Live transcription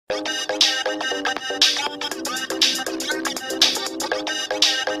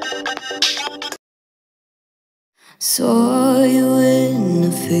Saw you in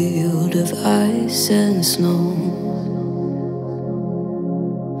a field of ice and snow,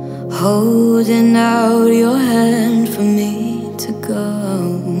 holding out your hand for me to go.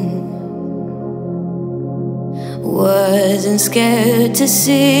 Wasn't scared to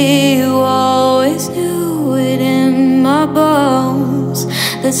see you, always knew it in my bones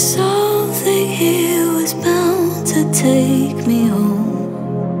that something here was bound to take me home.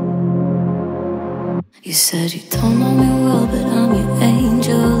 You said you don't know me well, but I'm your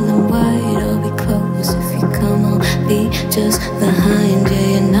angel in white. I'll be close if you come, I'll be just behind you.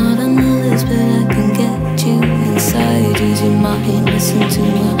 You're not on the list, but I can get you inside. Use your mind, listen to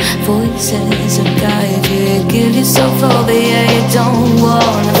my voices, I'll guide you. You give yourself over, yeah, you don't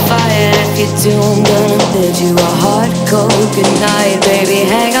wanna fight. If you do, I'm gonna bid you a hard cold goodnight. Baby,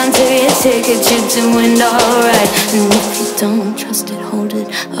 hang on to your ticket, you're doing alright. And if you don't trust it, hold it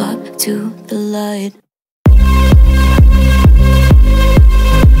up to the light.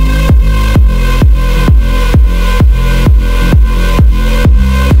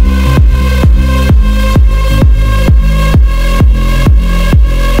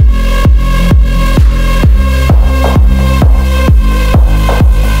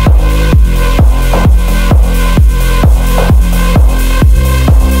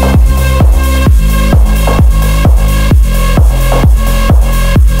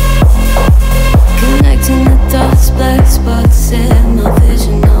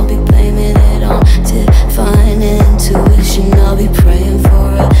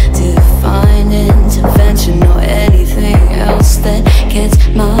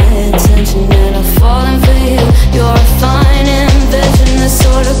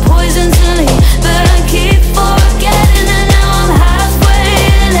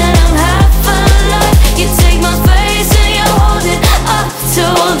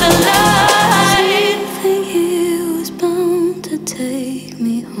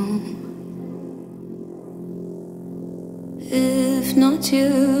 If not you,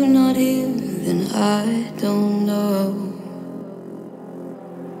 not here, then I don't know.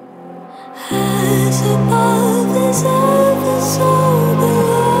 As above is ever so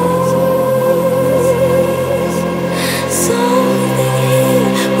below. Something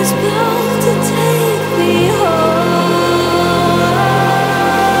here was bound to take me home.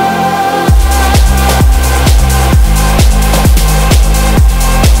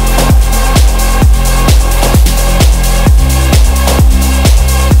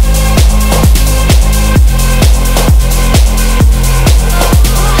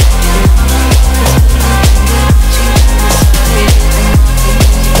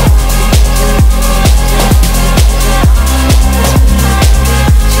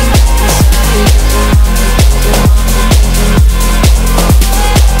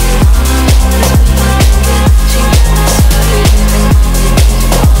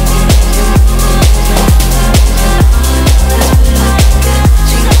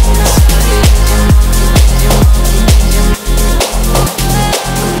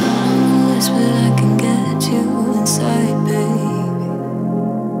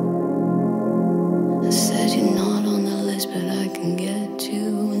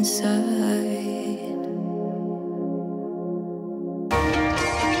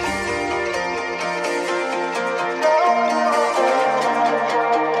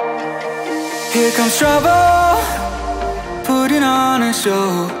 Here comes trouble, putting on a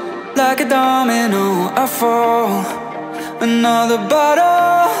show. Like a domino, I fall. Another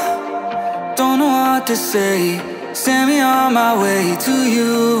bottle, don't know what to say. Send me on my way to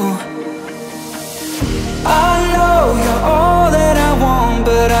you. I know you're all that I want,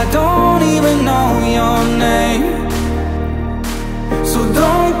 but I don't even know your name. So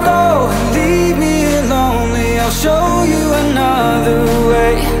don't go and leave me lonely, I'll show you another way.